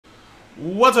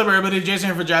What's up, everybody?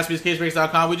 Jason here for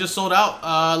JaspysCaseBreaks.com. We just sold out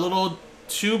a little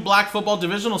 2 black football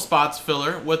divisional spots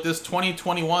filler with this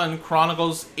 2021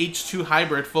 Chronicles H2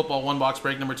 Hybrid Football 1-box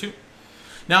break number 2.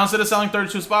 Now, instead of selling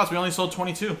 32 spots, we only sold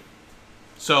 22.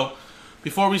 So,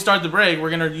 before we start the break, we're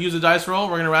going to use a dice roll.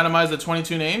 We're going to randomize the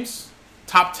 22 names.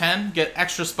 Top 10 get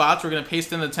extra spots. We're going to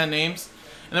paste in the 10 names.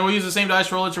 And then we'll use the same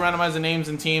dice roller to randomize the names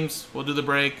and teams. We'll do the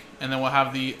break, and then we'll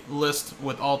have the list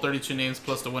with all 32 names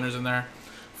plus the winners in there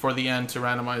for the end to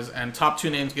randomize, and top 2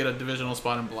 names get a divisional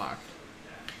spot in black.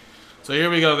 So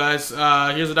here we go, guys.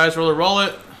 Here's the dice roller. Roll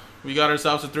it. We got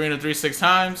ourselves a 3 and a 3 6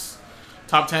 times.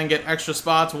 Top 10 get extra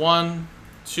spots. 1,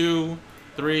 2,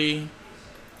 3,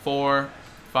 4,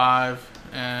 5,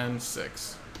 and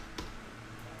 6.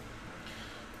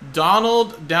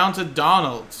 Donald down to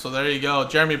Donald. So there you go.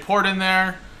 Jeremy Port in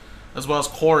there, as well as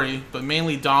Corey, but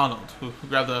mainly Donald, who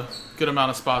grabbed a good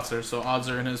amount of spots there. So odds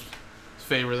are in his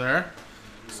favor there.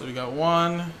 So we got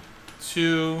 1,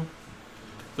 2,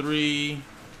 3,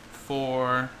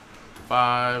 4,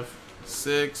 5,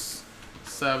 6,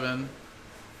 7,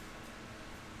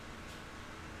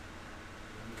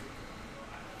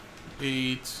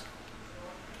 8,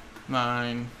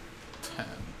 9, 10.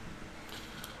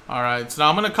 Alright, so now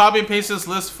I'm going to copy and paste this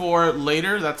list for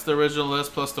later. That's the original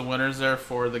list plus the winners there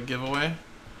for the giveaway.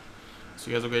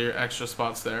 So you guys will get your extra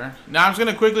spots there. Now I'm just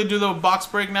going to quickly do the box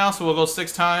break now, so we'll go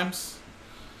 6 times.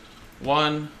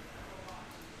 1,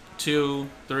 2,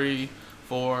 3,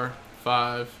 4,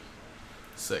 5,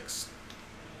 6.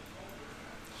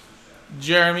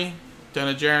 Jeremy,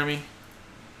 down to Jeremy.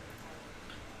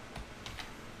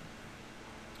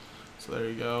 So there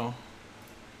you go.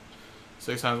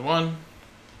 6 times 1,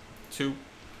 2,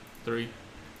 3,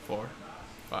 4,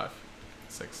 5,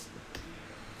 6.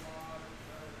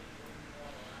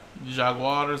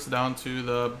 Jaguars down to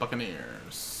the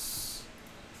Buccaneers.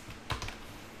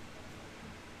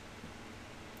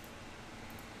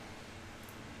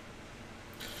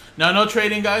 Now, no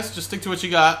trading, guys. Just stick to what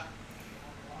you got.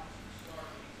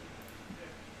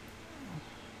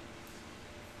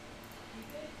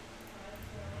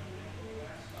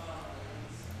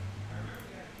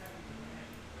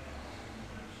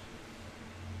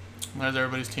 There's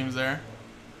everybody's teams there.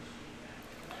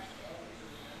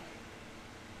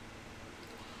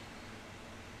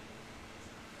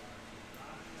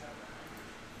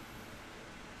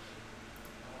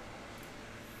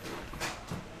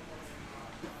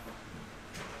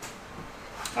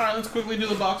 Alright, let's quickly do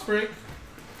the box break.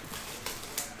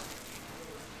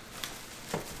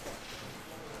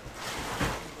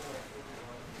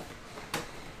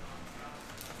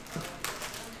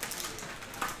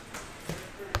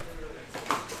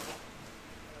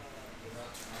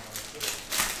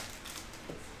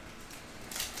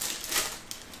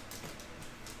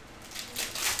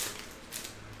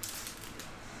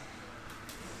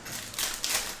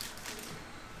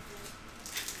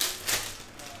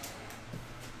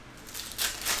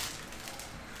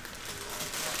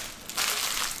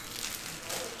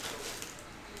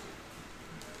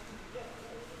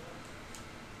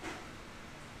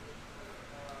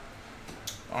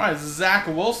 Alright, Zach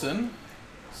Wilson,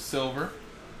 silver.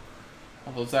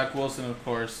 Although Zach Wilson, of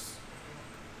course,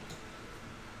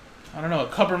 I don't know.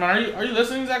 Cupperman, are you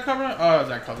listening, Zach Cupperman? Oh,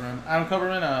 Zach Cupperman, Adam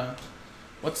Cupperman.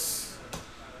 What's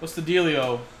the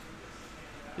dealio?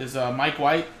 Is Mike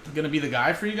White gonna be the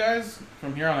guy for you guys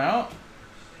from here on out?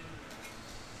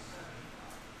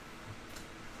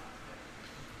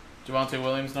 Javonte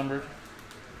Williams numbered.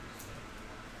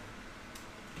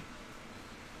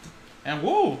 And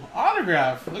whoa,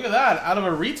 autograph! Look at that, out of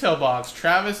a retail box,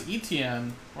 Travis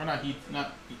Etienne, or not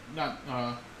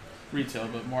retail,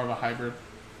 but more of a hybrid.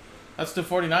 That's the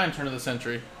 49 turn of the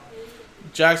century.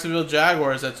 Jacksonville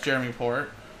Jaguars. That's Jeremy Port.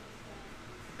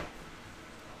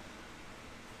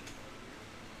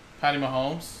 Patty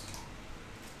Mahomes.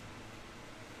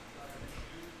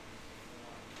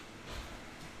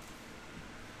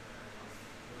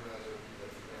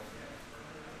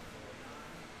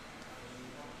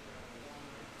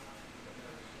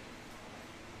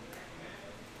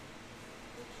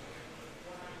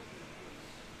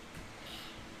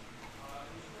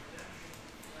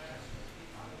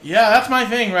 Yeah, that's my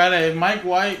thing, right? If Mike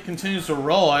White continues to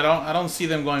roll, I don't see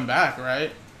them going back,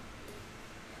 right?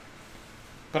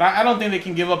 But I don't think they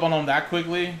can give up on him that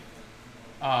quickly.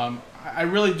 I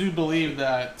really do believe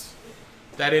that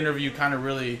that interview kind of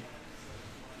really,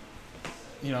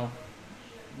 you know,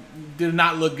 did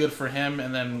not look good for him.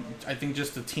 And then I think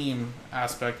just the team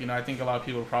aspect, you know, I think a lot of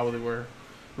people probably were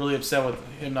really upset with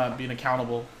him not being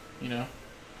accountable, you know.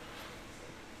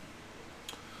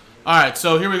 Alright,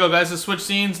 so here we go, guys. The switch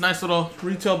scenes. Nice little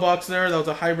retail box there. That was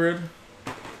a hybrid.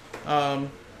 Now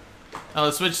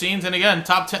let's switch scenes, and again,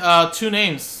 top 2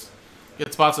 names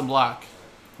get spots in black.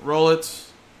 Roll it.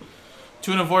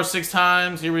 2 and a 4, 6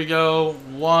 times. Here we go.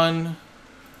 1,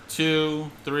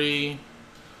 2, 3,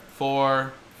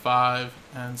 4, 5,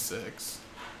 and 6.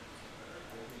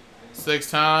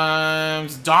 6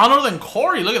 times. Donald and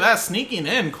Corey. Look at that, sneaking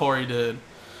in. Corey did.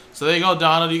 So there you go,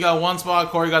 Donald. You got 1 spot.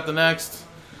 Corey got the next.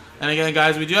 And again,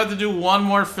 guys, we do have to do 1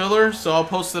 more filler, so I'll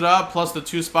post it up, plus the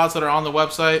 2 spots that are on the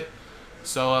website.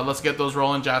 So let's get those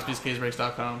rolling,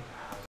 jaspyscasebreaks.com.